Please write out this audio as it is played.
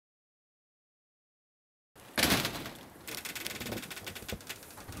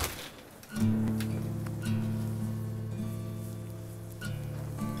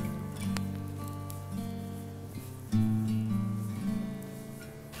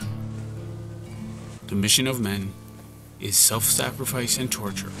The mission of men is self-sacrifice and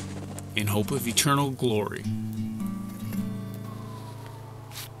torture in hope of eternal glory.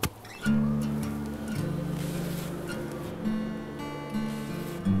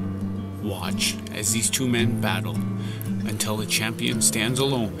 Watch as these two men battle until the champion stands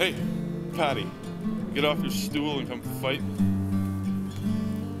alone. Hey, Patty, get off your stool and come fight.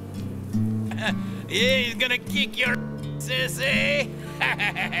 Yeah, he's gonna kick your sissy.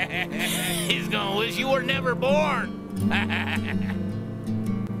 He's gonna wish you were never born.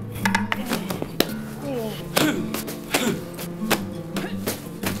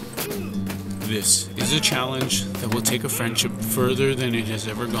 This is a challenge that will take a friendship further than it has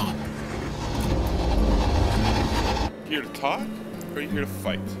ever gone. Here to talk, or are you here to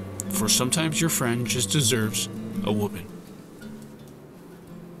fight? For sometimes your friend just deserves a whooping.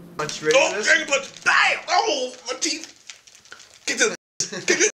 Punch ready for this? Dragon punch! Bam! Oh, my teeth! Get this!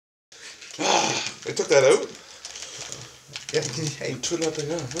 Get it! They took that out? Yeah, hey, Twiddle out the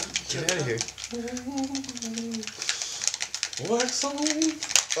gun, huh? get out of here. Wax on.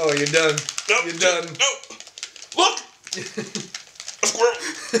 Oh, you're done. Nope. You're done. Nope. Look! A squirrel!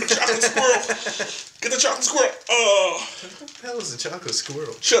 A chocolate squirrel! Get the chocolate squirrel! Oh! What the hell is a chocolate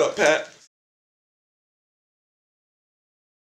squirrel? Shut up, Pat.